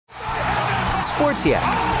Sports Yak.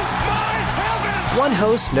 One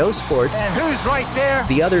host knows sports. And who's right there?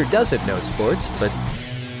 The other doesn't know sports, but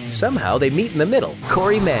somehow they meet in the middle.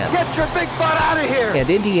 Corey Mann. Get your big butt out of here! And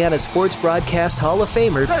Indiana Sports Broadcast Hall of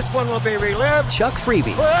Famer, This one will be relived Chuck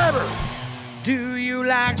Freeby. forever. Do you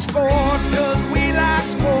like sports? 'Cause we like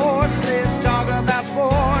sports. Let's talk about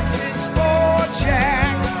sports. It's Sports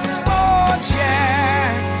Yak. Sports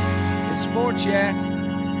Yak. It's Sports Yak.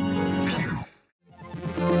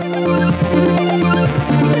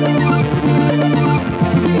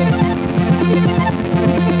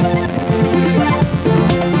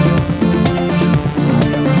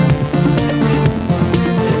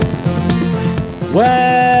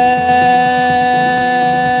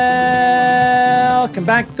 Welcome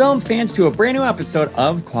back, film fans, to a brand new episode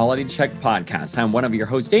of Quality Check Podcast. I'm one of your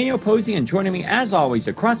hosts, Daniel Posey, and joining me, as always,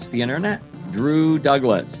 across the internet, Drew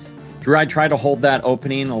Douglas. Drew, I tried to hold that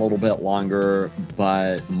opening a little bit longer,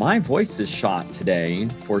 but my voice is shot today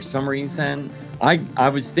for some reason. I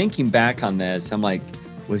was thinking back on this. I'm like,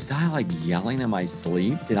 was I like yelling in my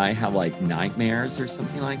sleep? Did I have like nightmares or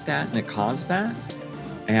something like that? And it caused that?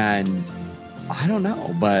 And I don't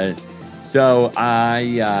know, but so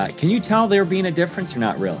can you tell there being a difference or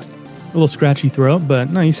not really? A little scratchy throat,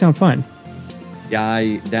 but no, you sound fine.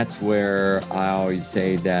 Yeah, that's where I always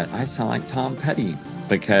say that I sound like Tom Petty,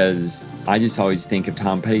 because I just always think of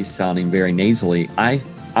Tom Petty sounding very nasally.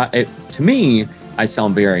 To me, I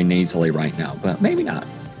sound very nasally right now, but maybe not.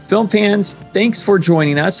 Film fans, thanks for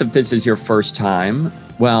joining us. If this is your first time,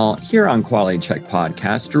 well, here on Quality Check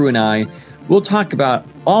Podcast, Drew and I will talk about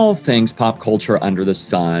all things pop culture under the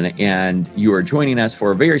sun, and you are joining us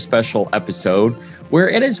for a very special episode where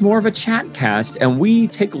it is more of a chat cast, and we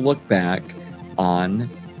take a look back on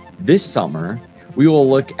this summer. We will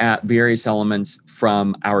look at various elements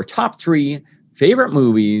from our top 3 favorite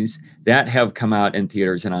movies that have come out in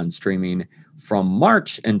theaters and on streaming from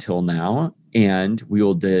March until now, and we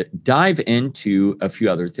will dive into a few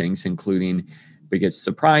other things, including biggest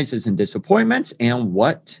surprises and disappointments, and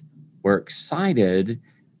what we're excited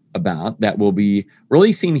about that we'll be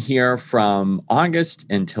releasing here from August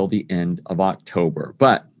until the end of October.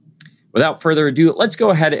 But without further ado, let's go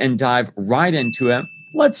ahead and dive right into it.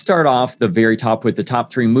 Let's start off the very top with the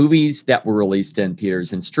top 3 movies that were released in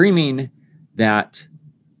theaters and streaming that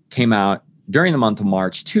came out during the month of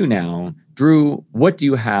March to now. Drew, what do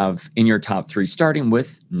you have in your top 3, starting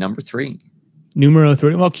with number 3? Numero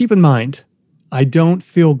 3. Well, keep in mind, I don't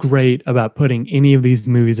feel great about putting any of these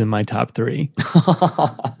movies in my top 3.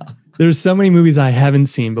 There's so many movies I haven't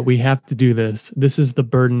seen, but we have to do this. This is the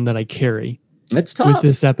burden that I carry. It's tough. With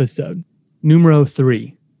this episode. Numero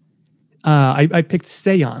 3. I picked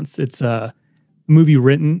Seance. It's a movie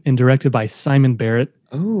written and directed by Simon Barrett.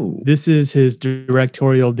 Oh. This is his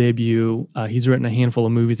directorial debut. He's written a handful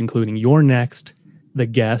of movies, including You're Next, The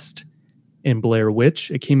Guest, and Blair Witch.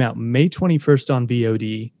 It came out May 21st on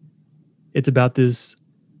VOD. It's about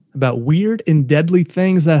weird and deadly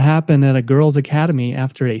things that happen at a girls' academy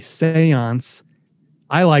after a seance.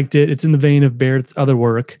 I liked it. It's in the vein of Barrett's other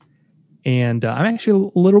work. And I'm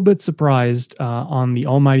actually a little bit surprised on the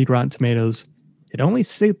almighty Rotten Tomatoes. It only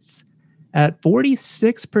sits at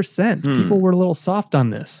 46%. People were a little soft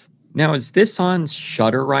on this. Now, is this on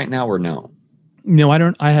Shudder right now or no? No,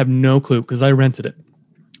 I have no clue because I rented it.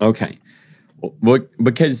 Okay. Well,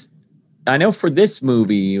 because I know for this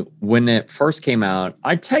movie, when it first came out,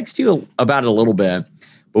 I texted you about it a little bit,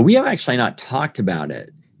 but we have actually not talked about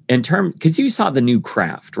it because you saw the new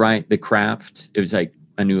Craft, right? The Craft, it was like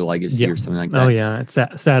a new legacy or something like that. Oh yeah,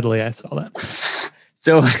 sadly I saw that.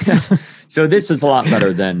 So this is a lot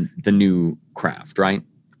better than the new Craft, right?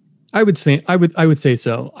 I would say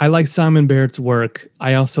so. I like Simon Barrett's work.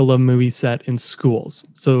 I also love movies set in schools.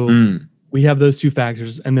 So we have those 2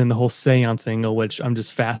 factors, and then the whole seance angle, which I'm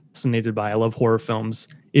just fascinated by. I love horror films.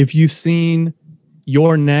 If you've seen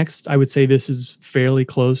You're Next, I would say this is fairly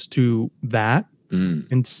close to that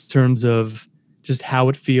in terms of just how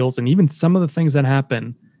it feels, and even some of the things that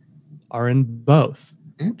happen are in both.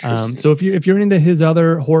 So if you're into his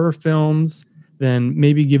other horror films, then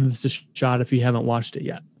maybe give this a shot if you haven't watched it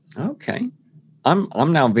yet. Okay,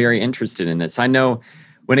 I'm now very interested in this. I know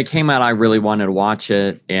when it came out, I really wanted to watch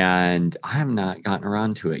it, and I have not gotten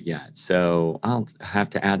around to it yet. So I'll have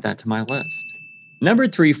to add that to my list. Number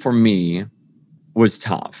 3 for me was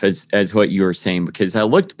tough, as what you were saying, because I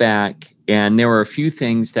looked back and there were a few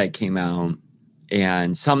things that came out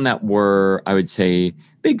and some that were, I would say,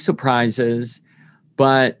 big surprises.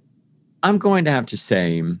 But I'm going to have to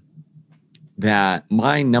say that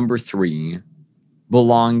my number 3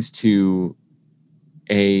 belongs to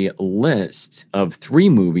a list of 3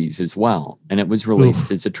 movies as well. And it was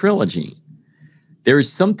released as a trilogy. there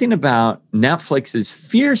is something about Netflix's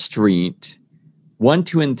Fear Street 1,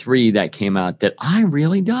 2, and 3 that came out that I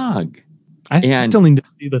really dug. I still need to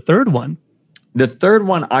see the third one. The third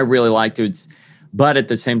one I really liked. But at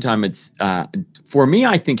the same time, it's for me,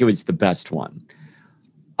 I think it was the best one.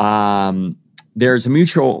 There's a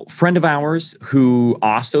mutual friend of ours who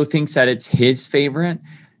also thinks that it's his favorite.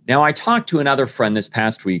 Now, I talked to another friend this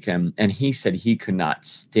past weekend, and he said he could not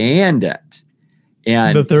stand it.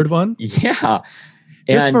 And the third one? Yeah.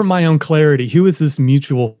 Just for my own clarity, who is this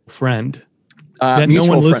mutual friend? That no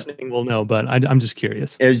one listening will know, but I'm just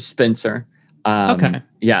curious. It was Spencer. Okay.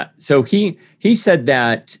 Yeah. So he said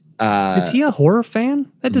that. Is he a horror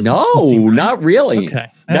fan? That doesn't No, seem right. not really. Okay.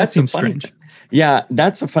 That seems funny strange. thing. Yeah,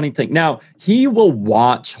 that's a funny thing. Now, he will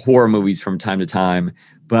watch horror movies from time to time,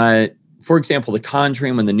 but for example, The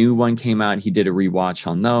Conjuring, when the new one came out, he did a rewatch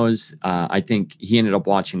on those. I think he ended up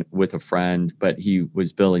watching with a friend, but he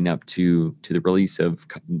was building up to the release of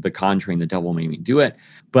The Conjuring, The Devil Made Me Do It.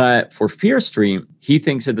 But for Fear Street, he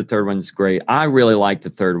thinks that the third one's great. I really like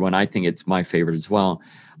the third one. I think it's my favorite as well.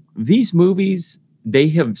 These movies, they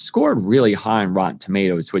have scored really high on Rotten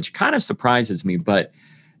Tomatoes, which kind of surprises me, but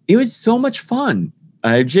it was so much fun.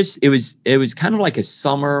 It was kind of like a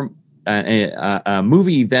summer a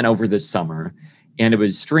movie event over this summer, and it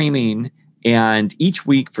was streaming. And each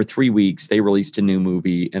week for 3 weeks, they released a new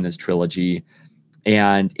movie in this trilogy.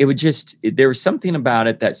 And there was something about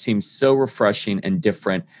it that seemed so refreshing and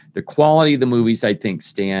different. The quality of the movies, I think,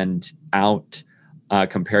 stand out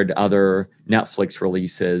compared to other Netflix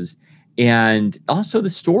releases. And also the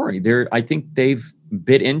story. I think they've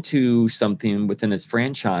bit into something within this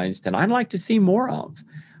franchise that I'd like to see more of.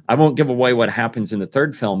 I won't give away what happens in the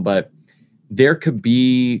third film, but there could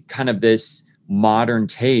be kind of this modern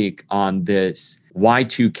take on this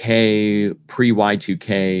Y2K,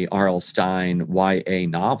 pre-Y2K R.L. Stine YA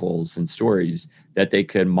novels and stories that they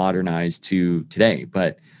could modernize to today.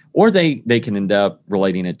 Or they can end up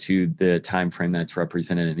relating it to the time frame that's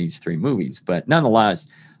represented in these 3 movies. But nonetheless,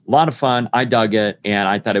 a lot of fun. I dug it, and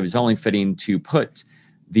I thought it was only fitting to put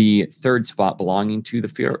the third spot belonging to the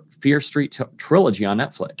Fear Street trilogy on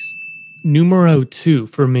Netflix. Numero 2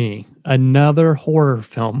 for me, another horror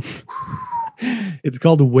film. It's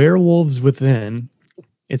called Werewolves Within.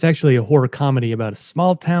 It's actually a horror comedy about a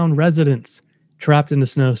small town residents trapped in a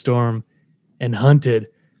snowstorm and hunted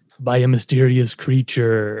by a mysterious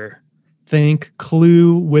creature. Think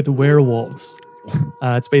Clue with werewolves.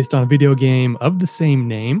 It's based on a video game of the same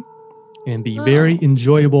name, and the very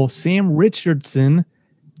enjoyable Sam Richardson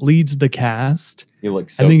leads the cast. He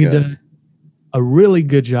looks so I think good. He did a really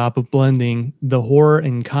good job of blending the horror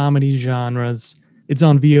and comedy genres. It's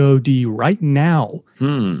on VOD right now.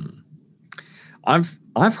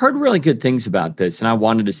 I've heard really good things about this, and I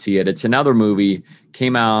wanted to see it. It's another movie,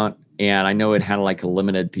 came out, and I know it had like a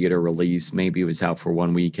limited theater release. Maybe it was out for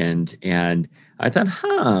one weekend, and I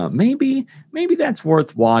thought, maybe that's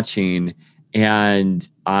worth watching. And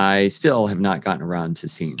I still have not gotten around to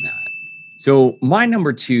seeing that. So my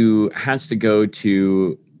number 2 has to go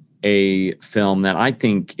to a film that I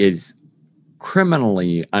think is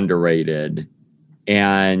criminally underrated,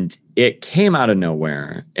 and it came out of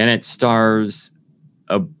nowhere, and it stars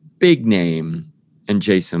a big name in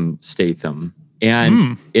Jason Statham,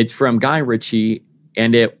 and it's from Guy Ritchie,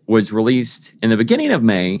 and it was released in the beginning of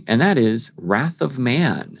May, and that is Wrath of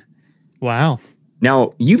Man. Wow.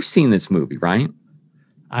 Now, you've seen this movie, right?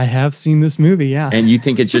 I have seen this movie, yeah. And you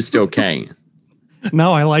think it's just okay?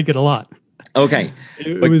 No, I like it a lot. Okay.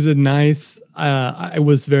 It was a nice, I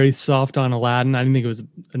was very soft on Aladdin. I didn't think it was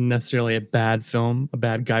necessarily a bad film, a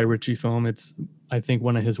bad Guy Ritchie film. It's, I think,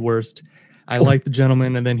 one of his worst. I like The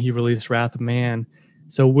Gentleman, and then he released Wrath of Man.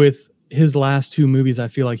 So with his last 2 movies, I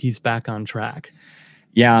feel like he's back on track.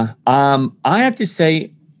 Yeah. I have to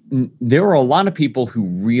say, there were a lot of people who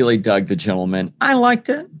really dug The Gentleman. I liked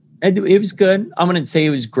it. It was good. I'm going to say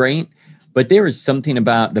it was great. But there was something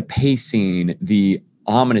about the pacing, the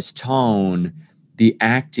ominous tone, the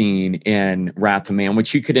acting in Wrath of Man,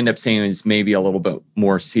 which you could end up saying is maybe a little bit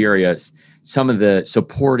more serious. Some of the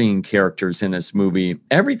supporting characters in this movie,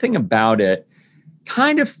 everything about it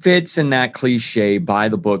kind of fits in that cliche by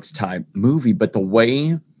the books type movie. But the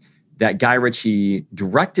way that Guy Ritchie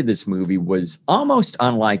directed this movie was almost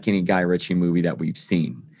unlike any Guy Ritchie movie that we've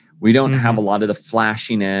seen. We don't have a lot of the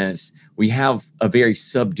flashiness. We have a very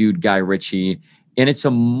subdued Guy Ritchie, and it's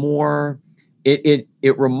a more, it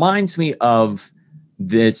reminds me of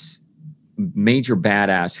this major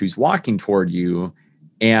badass who's walking toward you,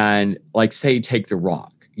 and like, say, take The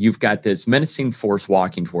Rock. You've got this menacing force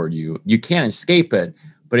walking toward you. You can't escape it,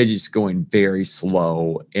 but it's just going very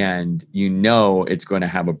slow, and you know it's going to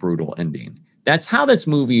have a brutal ending. That's how this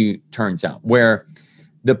movie turns out, where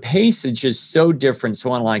the pace is just so different,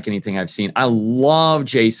 so unlike anything I've seen. I love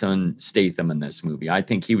Jason Statham in this movie. I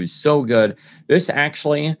think he was so good. This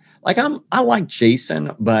actually, like, I like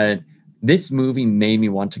Jason, but this movie made me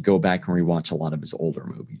want to go back and rewatch a lot of his older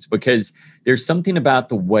movies, because there's something about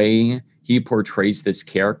the way he portrays this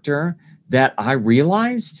character that I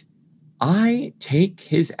realized I take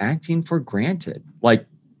his acting for granted. Like,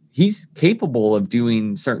 he's capable of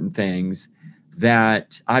doing certain things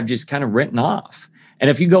that I've just kind of written off. And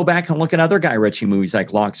if you go back and look at other Guy Ritchie movies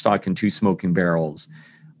like Lock, Stock, and Two Smoking Barrels,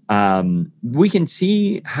 we can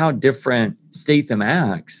see how different Statham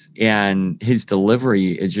acts, and his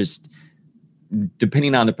delivery is just,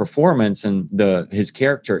 depending on the performance and his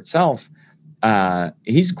character itself,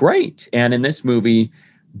 he's great. And in this movie,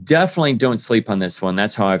 definitely don't sleep on this one.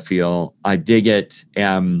 That's how I feel. I dig it.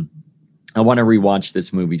 I want to rewatch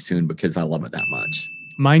this movie soon because I love it that much.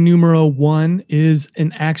 My numero 1 is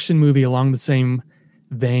an action movie along the same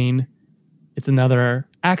vein. It's another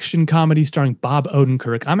action comedy starring Bob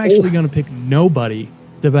Odenkirk. I'm actually going to pick Nobody.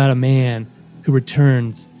 It's about a man who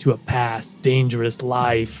returns to a past dangerous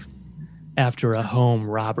life after a home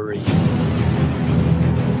robbery.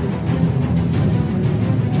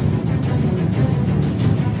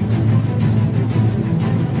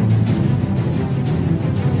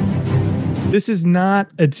 This is not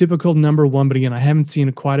a typical number 1, but again, I haven't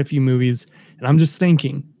seen quite a few movies, and I'm just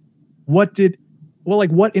thinking, what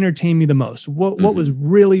entertained me the most? What was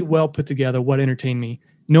really well put together? What entertained me?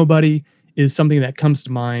 Nobody is something that comes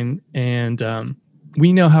to mind, and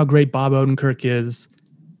we know how great Bob Odenkirk is,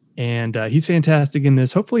 and he's fantastic in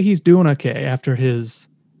this. Hopefully he's doing okay after did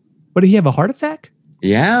he have a heart attack?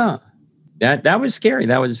 Yeah, that was scary.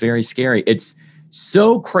 That was very scary. It's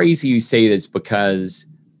so crazy you say this, because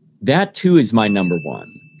that too is my number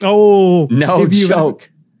 1. Oh, no joke.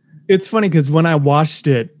 It's funny because when I watched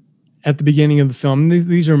it at the beginning of the film,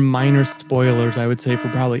 these are minor spoilers, I would say, for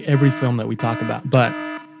probably every film that we talk about. But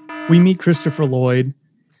we meet Christopher Lloyd.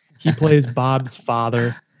 He plays Bob's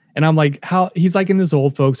father. And I'm like, he's like in this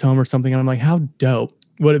old folks home or something. And I'm like, how dope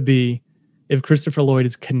would it be if Christopher Lloyd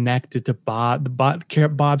is connected to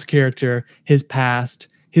Bob's character, his past,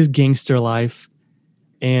 his gangster life?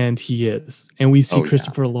 And he is. And we see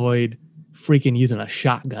Christopher Lloyd freaking using a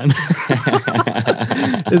shotgun.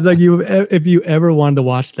 It's like, if you ever wanted to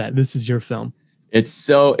watch that, this is your film. It's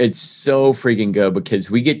so freaking good,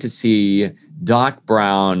 because we get to see Doc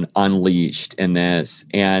Brown unleashed in this,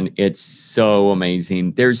 and it's so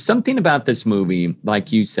amazing. There's something about this movie,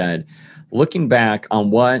 like you said, looking back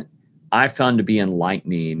on what I found to be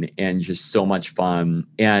enlightening and just so much fun.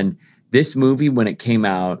 And this movie, when it came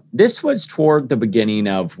out, this was toward the beginning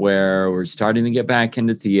of where we're starting to get back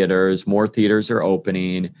into theaters. More theaters are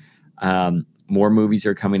opening. More movies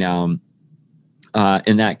are coming out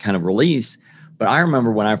in that kind of release. But I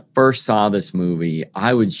remember when I first saw this movie,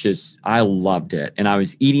 I loved it. And I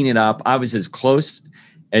was eating it up. I was as close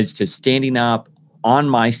as to standing up on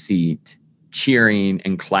my seat, cheering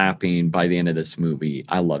and clapping by the end of this movie.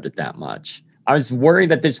 I loved it that much. I was worried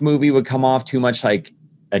that this movie would come off too much like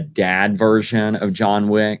a dad version of John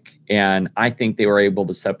Wick. And I think they were able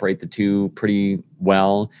to separate the two pretty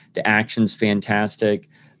well. The action's fantastic,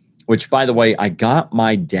 which, by the way, I got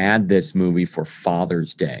my dad this movie for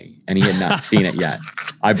Father's Day, and he had not seen it yet.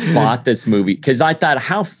 I bought this movie because I thought,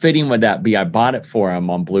 how fitting would that be? I bought it for him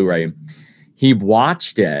on Blu-ray. He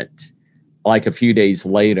watched it like a few days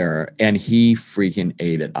later, and he freaking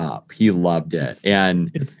ate it up. He loved it.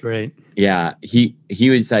 It's great. Yeah, he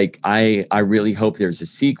was like, I really hope there's a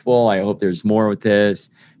sequel. I hope there's more with this.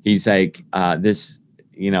 He's like, this,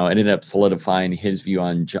 ended up solidifying his view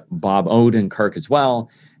on Bob Odenkirk as well,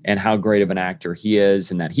 and how great of an actor he is,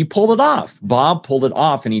 and that he pulled it off. Bob pulled it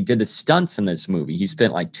off, and he did the stunts in this movie. He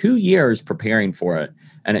spent like 2 years preparing for it,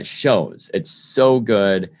 and it shows. It's so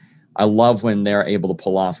good. I love when they're able to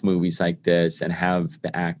pull off movies like this and have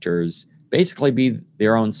the actors basically be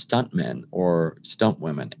their own stuntmen or stunt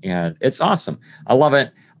women. And it's awesome. I love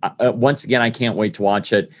it. Once again, I can't wait to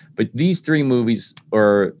watch it. But these 3 movies,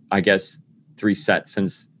 or I guess 3 sets,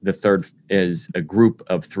 since the third is a group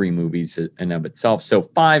of 3 movies in of itself. So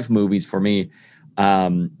 5 movies for me.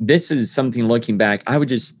 This is something, looking back, I was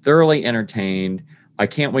just thoroughly entertained. I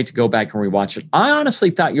can't wait to go back and rewatch it. I honestly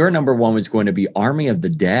thought your number 1 was going to be Army of the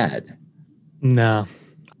Dead. No.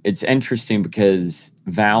 It's interesting because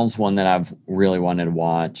Val's one that I've really wanted to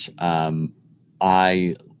watch.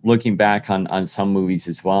 Looking back on some movies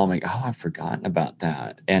as well, I'm like, oh, I've forgotten about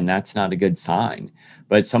that. And that's not a good sign.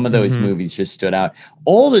 But some of those movies just stood out.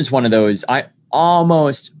 Old is one of those I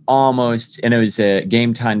almost, and it was a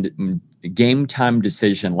Game Time game time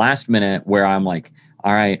decision last minute where I'm like,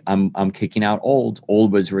 all right, I'm kicking out Old.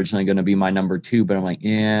 Old was originally going to be my number 2, but I'm like,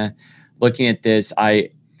 looking at this, I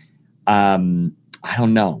don't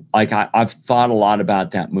know. Like I've thought a lot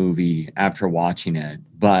about that movie after watching it,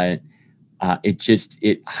 but I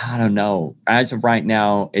don't know. As of right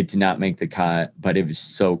now, it did not make the cut, but it was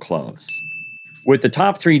so close. With the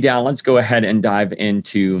top 3 down, let's go ahead and dive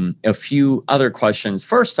into a few other questions.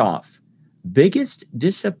 First off, biggest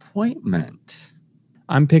disappointment.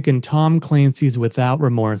 I'm picking Tom Clancy's Without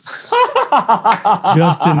Remorse.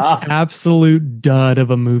 Just an absolute dud of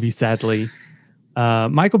a movie, sadly.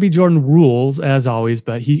 Michael B. Jordan rules, as always,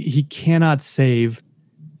 but he cannot save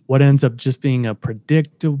what ends up just being a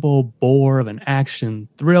predictable bore of an action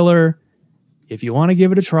thriller. If you want to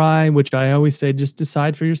give it a try, which I always say, just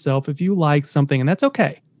decide for yourself if you like something, and that's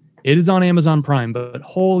okay. It is on Amazon Prime, but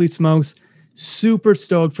holy smokes, super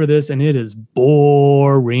stoked for this, and it is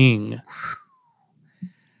boring.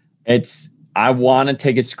 I want to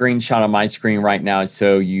take a screenshot on my screen right now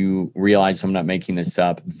so you realize I'm not making this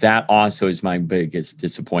up. That also is my biggest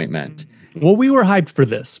disappointment. Well, we were hyped for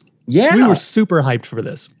this. Yeah. We were super hyped for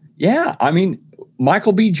this. Yeah. I mean,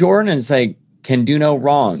 Michael B. Jordan is like, can do no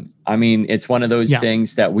wrong. I mean, it's one of those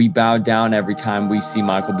things that we bow down every time we see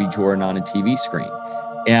Michael B. Jordan on a TV screen.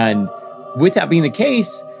 And with that being the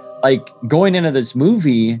case, like going into this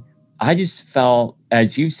movie, I just felt,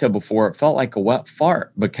 as you said before, it felt like a wet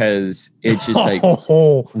fart because it's just like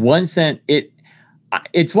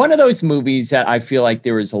it's one of those movies that I feel like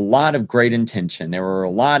there was a lot of great intention. There were a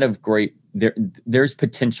lot of there's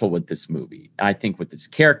potential with this movie. I think with this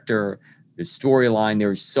character, the storyline, there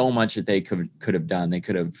was so much that they could have done. They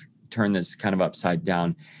could have turned this kind of upside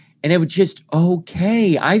down. And it was just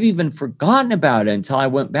okay. I've even forgotten about it until I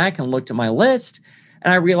went back and looked at my list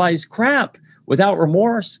and I realized, crap, Without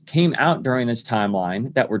Remorse came out during this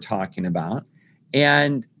timeline that we're talking about.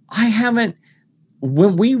 And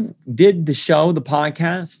when we did the show, the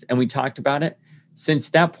podcast, and we talked about it, since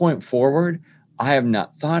that point forward, I have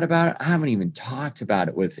not thought about it. I haven't even talked about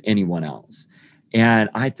it with anyone else. And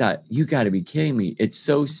I thought, you got to be kidding me. It's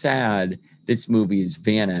so sad this movie has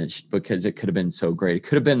vanished because it could have been so great. It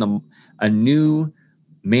could have been a new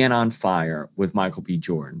Man on Fire with Michael B.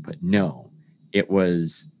 Jordan. But no, it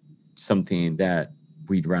was something that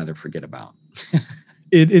we'd rather forget about.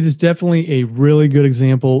 It is definitely a really good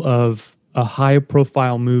example of a high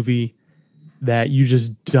profile movie that you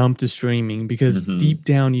just dumped to streaming because deep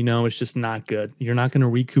down, it's just not good. You're not going to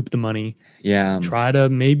recoup the money. Yeah. Try to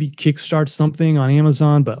maybe kickstart something on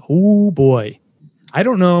Amazon, but oh boy, I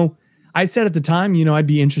don't know. I said at the time, I'd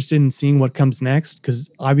be interested in seeing what comes next because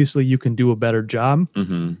obviously you can do a better job.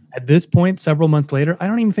 At this point, several months later, I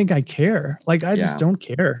don't even think I care. Like, I just don't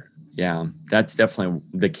care. Yeah, that's definitely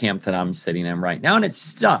the camp that I'm sitting in right now. And it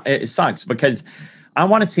sucks because I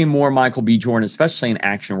want to see more Michael B. Jordan, especially in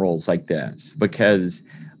action roles like this, because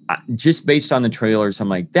just based on the trailers, I'm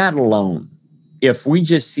like, that alone, if we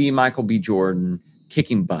just see Michael B. Jordan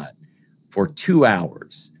kicking butt for 2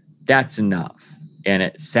 hours, that's enough. And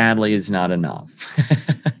it sadly is not enough.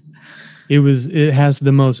 It has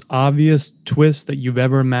the most obvious twist that you've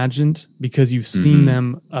ever imagined because you've seen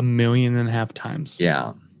them 1.5 million times.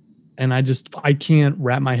 Yeah. And I can't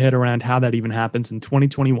wrap my head around how that even happens in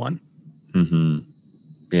 2021.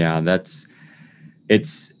 Yeah,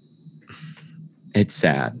 it's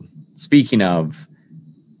sad. Speaking of,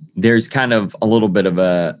 there's kind of a little bit of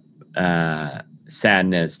a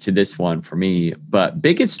sadness to this one for me, but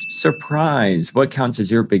biggest surprise, what counts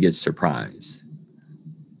as your biggest surprise?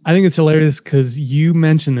 I think it's hilarious because you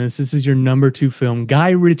mentioned this. This is your number 2 film, Guy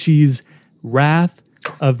Ritchie's Wrath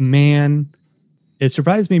of Man. It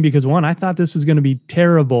surprised me because, one, I thought this was going to be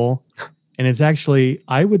terrible. And it's actually,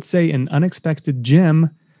 I would say, an unexpected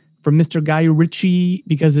gem from Mr. Guy Ritchie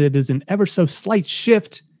because it is an ever so slight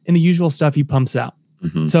shift in the usual stuff he pumps out.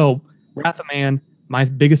 So, Wrath of Man, my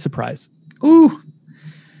biggest surprise. Ooh.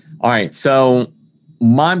 All right. So,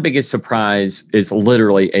 my biggest surprise is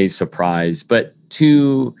literally a surprise. But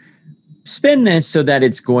to spin this so that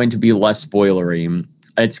it's going to be less spoilery,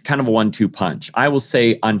 it's kind of a 1-2 punch. I will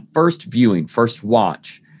say on first viewing, first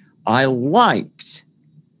watch, I liked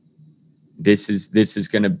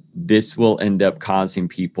this will end up causing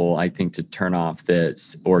people, I think, to turn off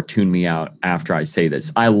this or tune me out after I say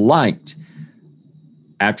this. I liked,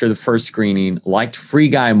 after the first screening, liked Free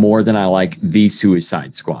Guy more than I like The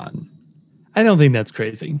Suicide Squad. I don't think that's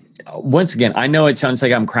crazy. Once again, I know it sounds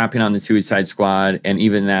like I'm crapping on The Suicide Squad and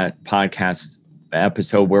even that podcast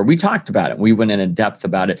episode where we talked about it. We went in depth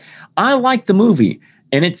about it. I like the movie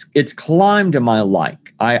and it's climbed in my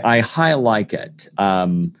like. I high like it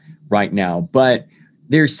right now, but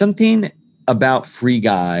there's something about Free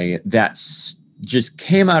Guy that just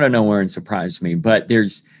came out of nowhere and surprised me. But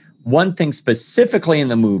there's one thing specifically in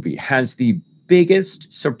the movie has the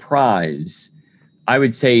biggest surprise. I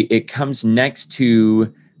would say it comes next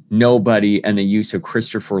to Nobody and the use of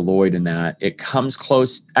Christopher Lloyd in that. It comes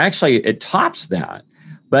close. Actually, it tops that.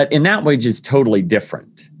 But in that way, just totally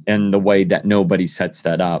different in the way that Nobody sets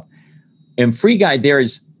that up. In Free Guy, there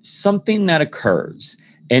is something that occurs,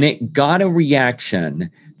 and it got a reaction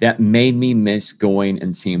that made me miss going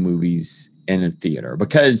and seeing movies in a theater,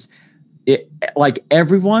 because like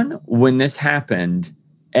everyone, when this happened,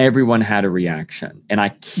 everyone had a reaction, and I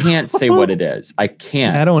can't say what it is. I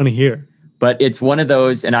can't. I don't want to hear. But it's one of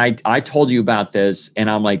those, and I told you about this, and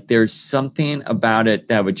I'm like, there's something about it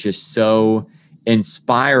that was just so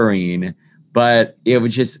inspiring, but it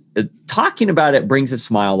was just, talking about it brings a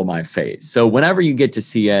smile to my face. So whenever you get to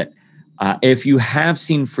see it, if you have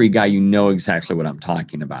seen Free Guy, you know exactly what I'm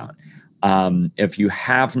talking about. If you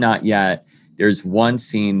have not yet, there's one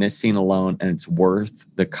scene, this scene alone, and it's worth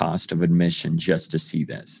the cost of admission just to see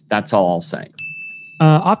this. That's all I'll say.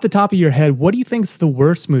 Off the top of your head, what do you think is the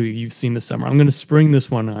worst movie you've seen this summer? I'm going to spring this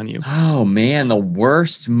one on you. Oh man, the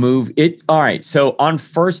worst movie. All right. So on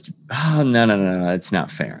first, no, that's not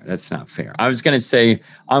fair. That's not fair. I was going to say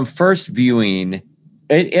on first viewing,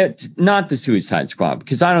 it not the Suicide Squad,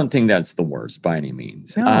 because I don't think that's the worst by any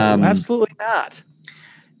means. No, absolutely not.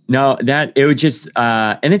 No, that it would just,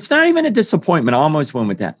 and it's not even a disappointment. I almost went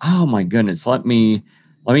with that. Oh my goodness, let me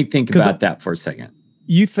think about that for a second.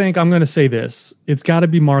 You think I'm going to say this? It's got to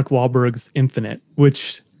be Mark Wahlberg's Infinite,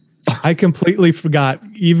 which I completely forgot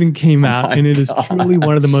even came out, and it is truly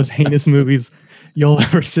one of the most heinous movies you'll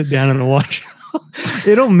ever sit down and watch.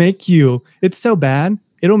 It'll make you. It's so bad.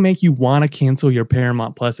 It'll make you want to cancel your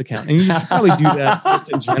Paramount Plus account, and you should probably do that just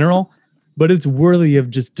in general. But it's worthy of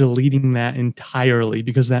just deleting that entirely,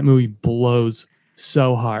 because that movie blows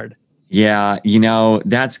so hard. Yeah,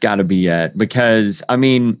 that's got to be it. Because I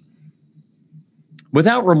mean,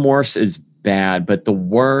 Without Remorse is bad, but the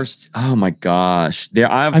worst, oh my gosh.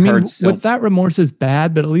 Without Remorse is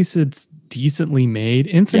bad, but at least it's decently made.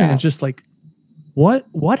 Infinite is just like,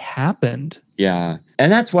 what happened? Yeah. And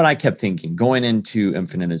that's what I kept thinking going into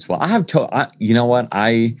Infinite as well.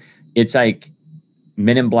 It's like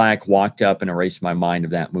Men in Black walked up and erased my mind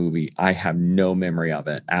of that movie. I have no memory of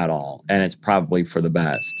it at all. And it's probably for the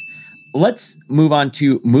best. Let's move on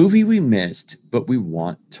to movie we missed, but we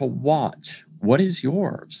want to watch. What is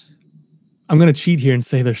yours? I'm going to cheat here and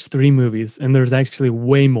say there's 3 movies, and there's actually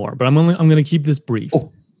way more, but I'm going to keep this brief.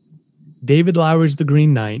 Oh. David Lowery's The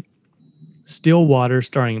Green Knight, Stillwater,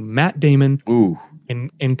 starring Matt Damon,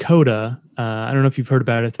 and Coda. I don't know if you've heard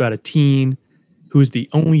about it. It's about a teen who's the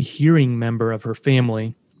only hearing member of her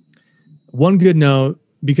family. One good note,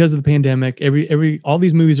 because of the pandemic, all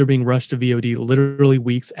these movies are being rushed to VOD literally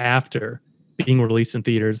weeks after being released in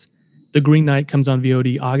theaters. The Green Knight comes on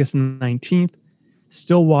VOD August 19th.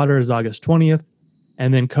 Stillwater is August 20th.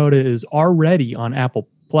 And then Coda is already on Apple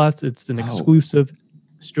Plus. It's an exclusive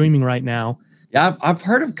streaming right now. Yeah, I've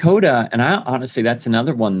heard of Coda. And I honestly, that's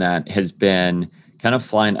another one that has been kind of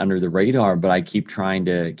flying under the radar, but I keep trying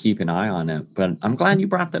to keep an eye on it. But I'm glad you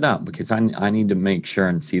brought that up, because I need to make sure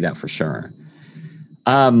and see that for sure.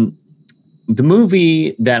 The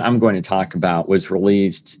movie that I'm going to talk about was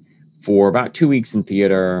released for about 2 weeks in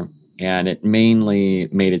theater, and it mainly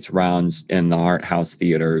made its rounds in the art house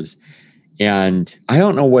theaters. And I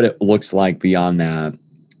don't know what it looks like beyond that,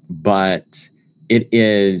 but it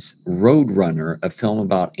is Roadrunner, a film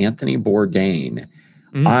about Anthony Bourdain.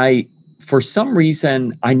 For some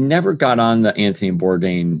reason, I never got on the Anthony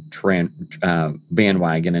Bourdain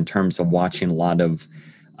bandwagon in terms of watching a lot of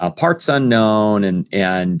Parts Unknown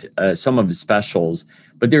and some of his specials.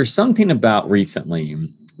 But there's something about recently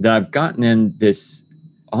that I've gotten in this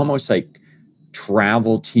almost like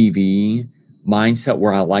travel TV mindset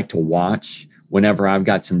where I like to watch whenever I've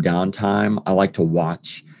got some downtime. I like to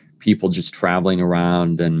watch people just traveling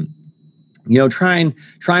around and, trying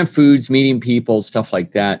foods, meeting people, stuff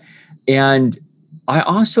like that. And I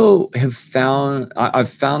also have found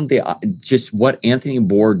just what Anthony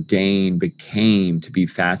Bourdain became to be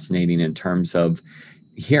fascinating in terms of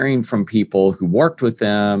hearing from people who worked with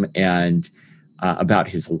him and about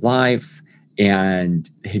his life and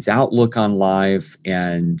his outlook on life,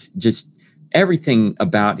 and just everything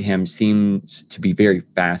about him seems to be very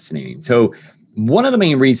fascinating. So one of the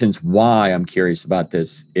main reasons why I'm curious about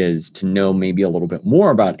this is to know maybe a little bit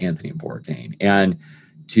more about Anthony Bourdain and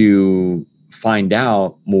to find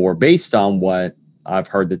out more based on what I've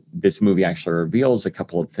heard, that this movie actually reveals a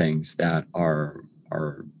couple of things that are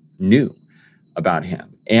new about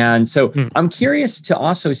him. And so I'm curious to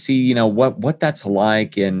also see, you know, what that's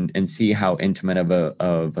like and see how intimate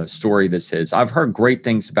of a story this is. I've heard great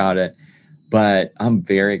things about it, but I'm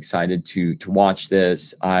very excited to watch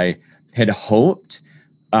this. I had hoped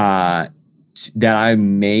that I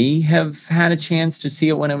may have had a chance to see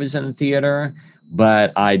it when it was in the theater,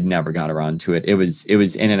 but I never got around to it. It was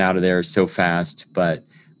in and out of there so fast, but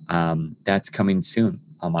that's coming soon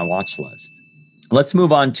on my watch list. Let's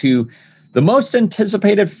move on to the most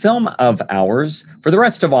anticipated film of ours for the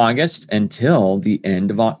rest of August until the end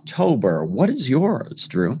of October. What is yours,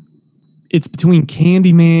 Drew? It's between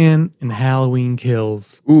Candyman and Halloween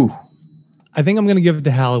Kills. Ooh. I think I'm going to give it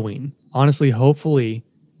to Halloween. Honestly, hopefully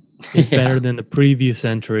it's better than the previous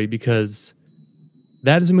entry, because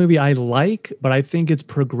that is a movie I like, but I think it's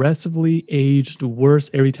progressively aged worse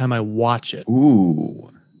every time I watch it. Ooh.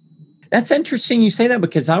 That's interesting you say that,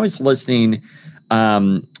 because I was listening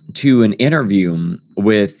to an interview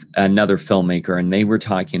with another filmmaker, and they were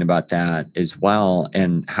talking about that as well,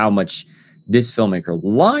 and how much this filmmaker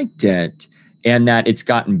liked it and that it's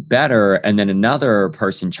gotten better. And then another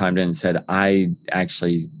person chimed in and said, I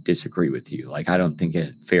actually disagree with you. Like, I don't think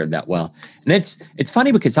it fared that well. And it's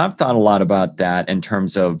funny, because I've thought a lot about that in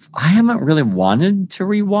terms of, I haven't really wanted to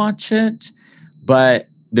rewatch it, but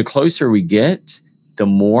the closer we get, the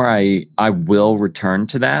more I will return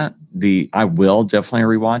to that. I will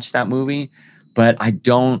definitely rewatch that movie, but I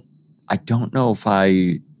don't know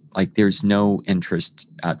if there's no interest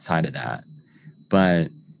outside of that.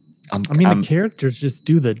 But the characters just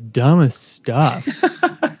do the dumbest stuff.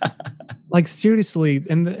 Like, seriously,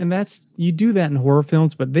 and that's, you do that in horror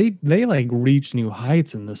films, but they like reach new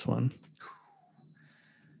heights in this one.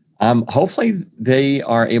 Hopefully they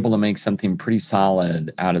are able to make something pretty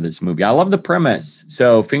solid out of this movie. I love the premise.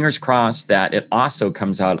 So fingers crossed that it also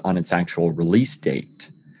comes out on its actual release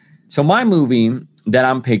date. So my movie that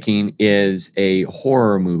I'm picking is a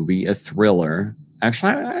horror movie, a thriller.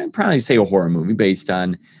 Actually, I'd probably say a horror movie based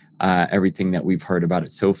on everything that we've heard about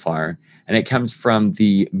it so far. And it comes from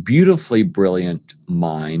the beautifully brilliant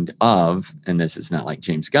mind of, and this is not like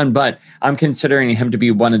James Gunn, but I'm considering him to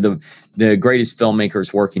be one of the greatest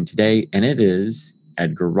filmmakers working today, and it is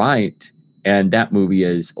Edgar Wright. And that movie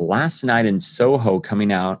is Last Night in Soho,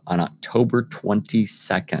 coming out on October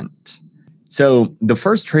 22nd. So the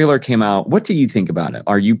first trailer came out. What do you think about it?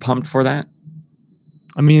 Are you pumped for that?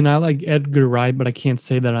 I mean, I like Edgar Wright, but I can't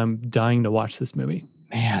say that I'm dying to watch this movie.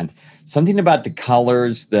 Man, something about the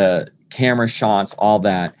colors, the camera shots, all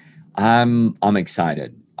that. I'm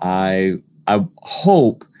excited. I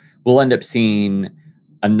hope we'll end up seeing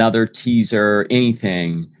another teaser,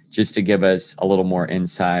 anything, just to give us a little more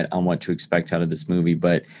insight on what to expect out of this movie.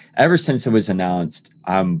 But ever since it was announced,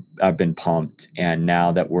 I've been pumped. And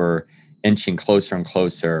now that we're inching closer and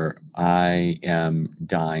closer, I am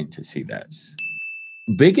dying to see this.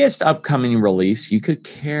 Biggest upcoming release you could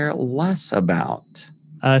care less about?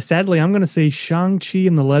 Sadly, I'm going to say Shang-Chi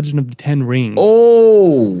and the Legend of the Ten Rings.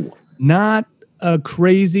 Oh! Not a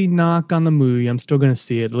crazy knock on the movie. I'm still going to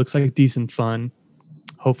see it. It looks like decent fun.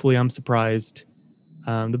 Hopefully, I'm surprised.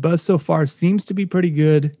 The buzz so far seems to be pretty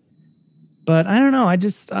good. But I don't know. I'm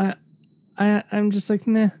just like,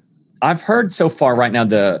 nah. I've heard so far right now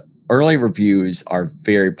the early reviews are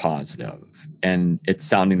very positive. And it's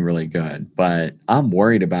sounding really good. But I'm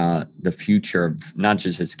worried about the future of not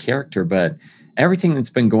just his character, but everything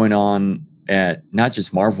that's been going on at not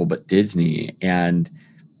just Marvel, but Disney. And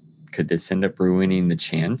could this end up ruining the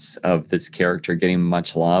chance of this character getting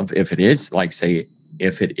much love? If it is, like, say,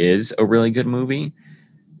 if it is a really good movie,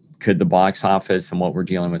 could the box office and what we're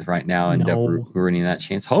dealing with right now end up ruining that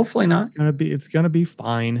chance? Hopefully not. It's gonna be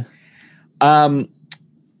fine.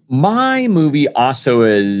 My movie also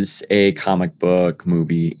is a comic book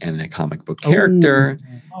movie and a comic book character.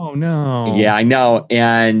 Oh no. Yeah, I know.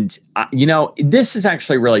 And, this is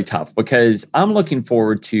actually really tough, because I'm looking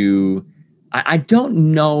forward to, I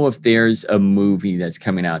don't know if there's a movie that's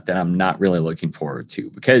coming out that I'm not really looking forward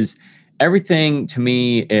to, because everything to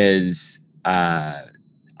me is,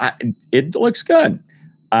 it looks good.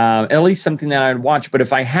 At least something that I'd watch. But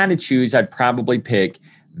if I had to choose, I'd probably pick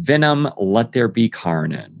Venom, Let There Be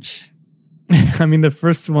Carnage. I mean, the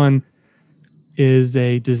first one is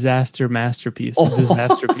a disaster masterpiece. It's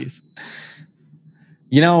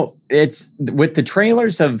with the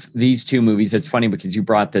trailers of these two movies. It's funny because you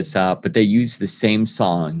brought this up, but they use the same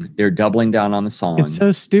song. They're doubling down on the song. It's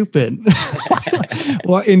so stupid.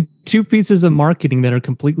 Well, in two pieces of marketing that are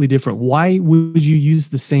completely different, why would you use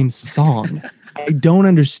the same song? I don't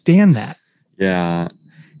understand that. Yeah,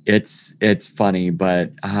 it's funny,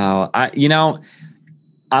 but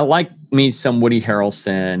I like me some Woody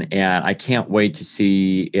Harrelson, and I can't wait to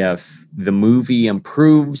see if the movie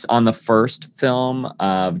improves on the first film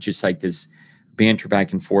of just like this banter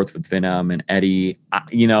back and forth with Venom and Eddie.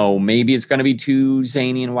 Maybe it's going to be too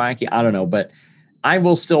zany and wacky. I don't know, but I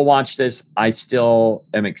will still watch this. I still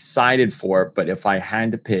am excited for it. But if I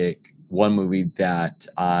had to pick one movie that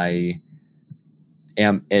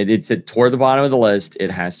it's toward the bottom of the list, it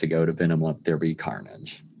has to go to Venom Let There Be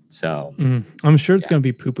Carnage. So I'm sure it's going to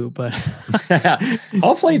be poo-poo, but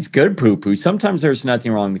hopefully it's good poo-poo. Sometimes there's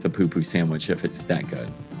nothing wrong with a poo-poo sandwich if it's that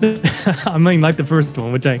good. I mean, like the first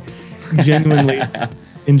one, which I genuinely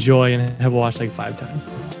enjoy and have watched like 5 times.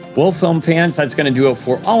 Well, film fans, that's going to do it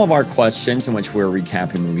for all of our questions in which we're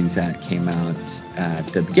recapping movies that came out at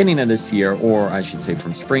the beginning of this year, or I should say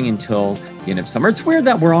from spring until the end of summer. It's weird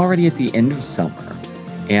that we're already at the end of summer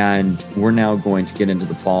and we're now going to get into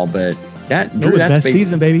the fall, but that's best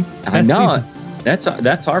season, baby. I know.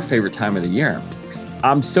 That's our favorite time of the year.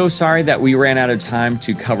 I'm so sorry that we ran out of time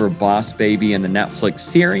to cover Boss Baby and the Netflix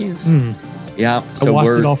series. Yeah. So I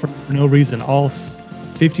watched it all for no reason. All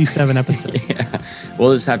 57 episodes. Yeah.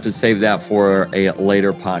 We'll just have to save that for a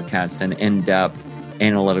later podcast, an in-depth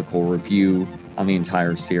analytical review on the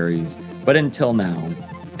entire series. But until now,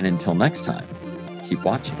 and until next time, keep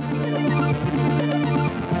watching.